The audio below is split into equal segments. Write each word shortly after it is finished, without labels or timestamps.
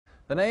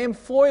The name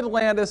Floyd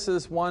Landis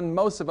is one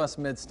most of us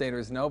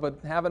mid-staters know but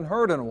haven't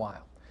heard in a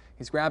while.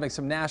 He's grabbing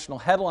some national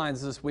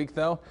headlines this week,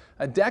 though,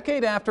 a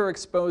decade after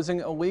exposing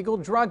illegal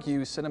drug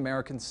use in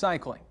American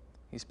cycling.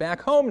 He's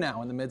back home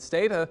now in the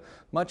mid-state, a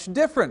much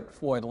different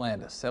Floyd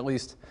Landis, at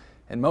least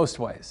in most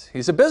ways.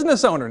 He's a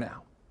business owner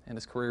now, and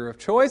his career of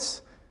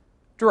choice,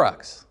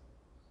 drugs.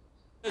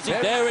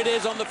 There it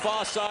is on the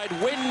far side,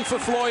 win for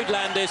Floyd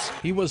Landis.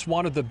 He was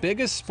one of the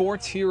biggest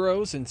sports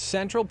heroes in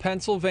central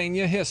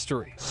Pennsylvania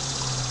history.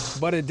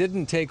 But it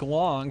didn't take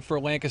long for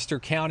Lancaster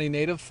County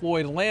native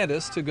Floyd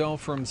Landis to go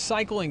from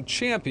cycling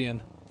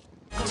champion.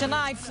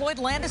 Tonight, Floyd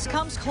Landis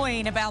comes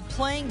clean about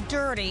playing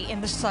dirty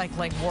in the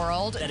cycling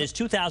world. That his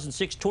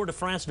 2006 Tour de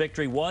France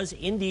victory was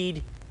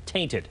indeed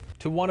tainted.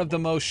 To one of the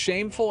most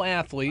shameful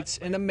athletes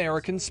in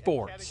American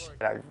sports.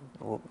 I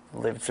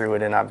lived through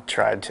it, and I've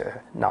tried to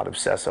not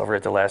obsess over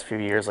it the last few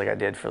years like I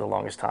did for the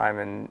longest time.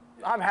 And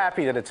I'm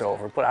happy that it's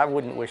over, but I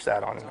wouldn't wish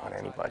that on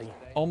anybody.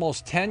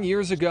 Almost 10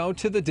 years ago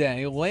to the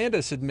day,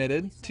 Landis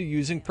admitted to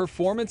using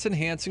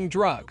performance-enhancing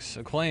drugs,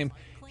 a claim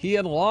he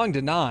had long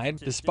denied,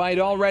 despite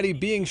already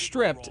being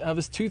stripped of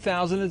his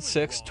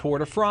 2006 Tour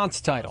de France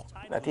title.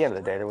 At the end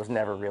of the day, there was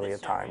never really a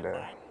time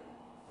to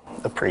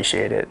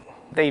appreciate it.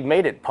 They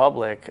made it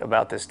public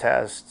about this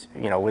test,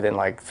 within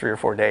like 3 or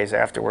 4 days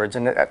afterwards,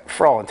 and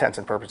for all intents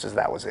and purposes,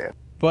 that was it.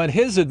 But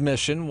his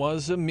admission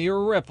was a mere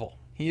ripple.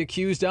 He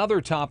accused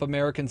other top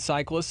American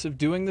cyclists of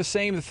doing the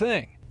same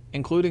thing,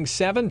 including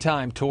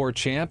 7-time Tour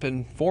champ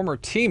and former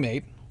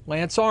teammate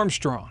Lance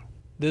Armstrong.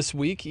 This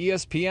week,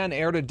 ESPN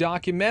aired a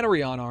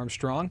documentary on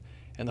Armstrong,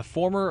 and the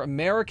former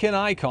American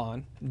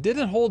icon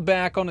didn't hold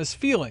back on his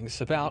feelings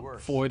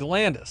about Floyd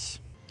Landis.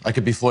 I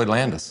could be Floyd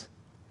Landis.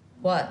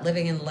 What,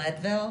 living in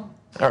Leadville?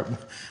 Or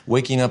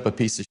waking up a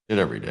piece of shit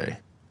every day.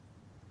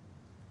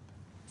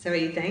 Is that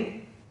what you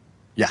think?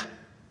 Yeah.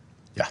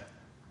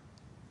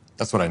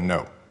 That's what I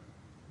know.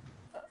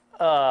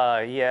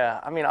 Yeah,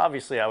 I mean,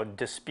 obviously I would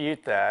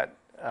dispute that,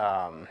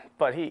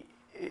 but I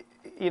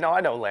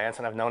know Lance,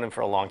 and I've known him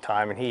for a long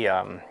time,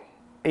 and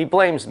he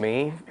blames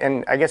me,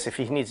 and I guess if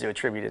he needs to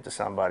attribute it to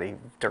somebody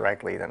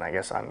directly, then I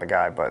guess I'm the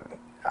guy, but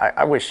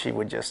I wish he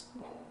would just,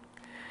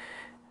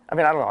 I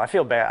don't know, I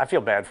feel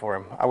bad for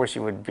him. I wish he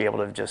would be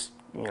able to just,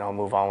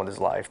 move on with his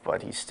life,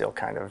 but he still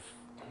kind of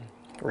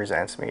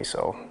resents me,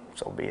 so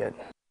be it.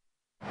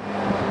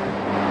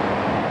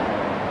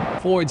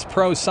 Floyd's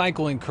pro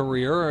cycling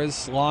career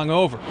is long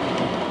over,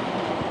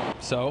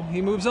 so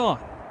he moves on.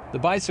 The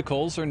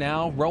bicycles are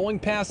now rolling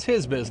past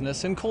his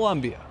business in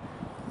Columbia.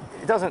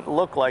 It doesn't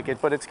look like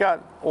it, but it's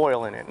got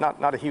oil in it.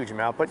 Not a huge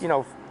amount, but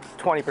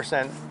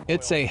 20%.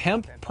 It's a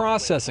hemp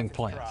processing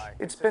plant.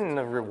 It's been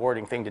a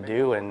rewarding thing to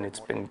do, and it's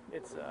been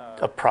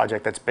a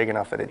project that's big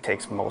enough that it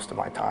takes most of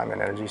my time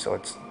and energy, so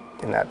it's,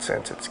 in that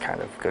sense, it's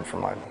kind of good for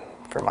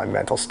my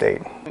mental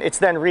state. It's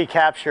then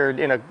recaptured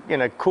in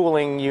a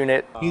cooling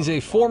unit. He's a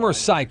former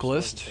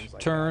cyclist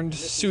turned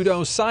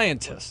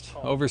pseudoscientist,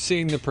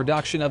 overseeing the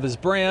production of his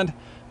brand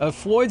of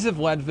Floyd's of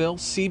Leadville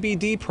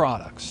CBD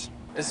products.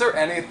 Is there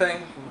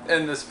anything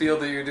in this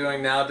field that you're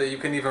doing now that you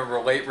can even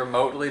relate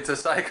remotely to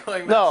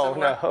cycling?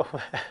 No.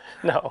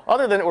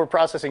 Other than we're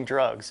processing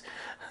drugs.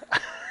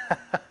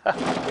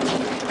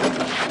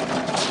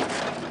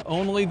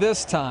 Only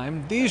this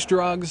time, these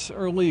drugs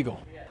are legal.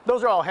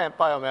 Those are all hemp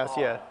biomass,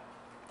 yeah.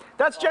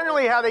 That's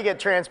generally how they get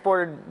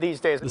transported these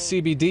days. The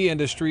CBD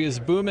industry is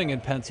booming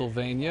in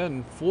Pennsylvania,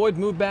 and Floyd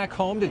moved back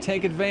home to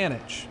take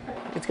advantage.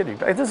 It's good to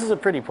be. This is a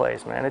pretty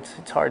place, man.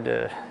 It's hard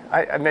to.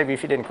 Maybe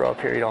if you didn't grow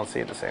up here, you don't see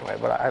it the same way,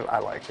 but I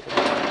like it.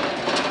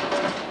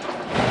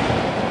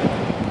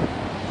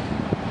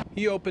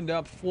 He opened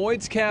up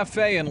Floyd's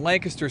Cafe in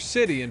Lancaster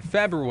City in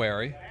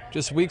February,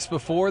 just weeks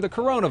before the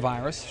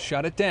coronavirus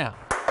shut it down.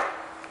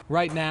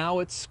 Right now,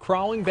 it's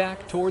crawling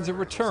back towards a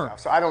return.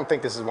 So I don't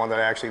think this is one that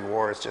I actually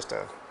wore. It's just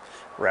a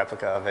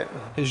replica of it.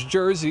 His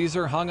jerseys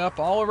are hung up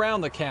all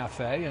around the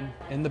cafe, and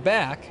in the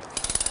back,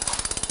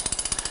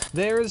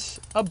 there's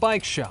a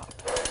bike shop.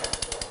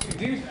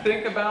 Do you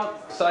think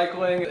about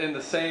cycling in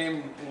the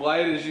same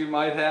light as you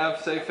might have,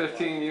 say,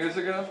 15 years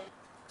ago?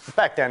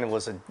 Back then, it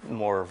was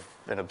more of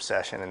an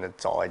obsession, and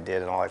it's all I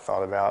did and all I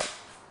thought about.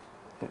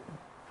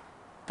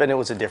 But it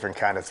was a different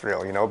kind of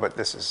thrill, but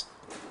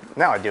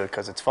now I do it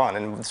because it's fun,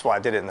 and that's why I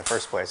did it in the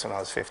first place when I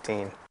was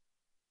 15.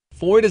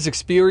 Floyd has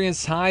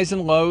experienced highs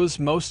and lows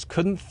most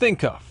couldn't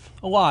think of.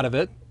 A lot of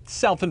it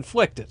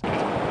self-inflicted.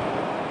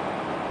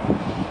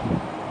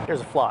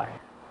 Here's a fly.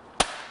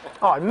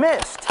 Oh, I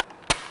missed.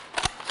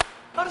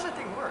 How does that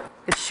thing work?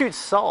 It shoots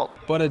salt.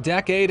 But a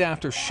decade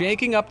after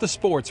shaking up the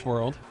sports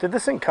world, Did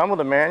this thing come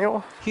with a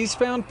manual? he's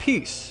found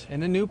peace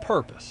and a new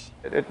purpose.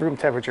 At room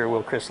temperature, it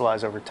will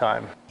crystallize over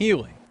time.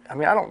 Healing. I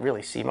don't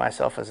really see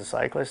myself as a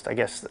cyclist. I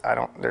guess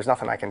there's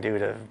nothing I can do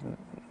to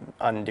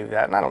undo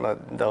that, and I don't know,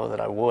 though, that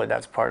I would.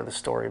 That's part of the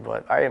story,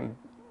 but I am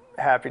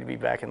happy to be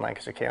back in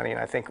Lancaster County, and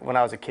I think when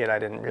I was a kid, I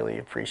didn't really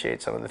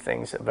appreciate some of the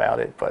things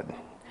about it, but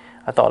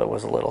I thought it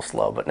was a little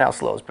slow, but now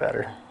slow's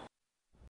better.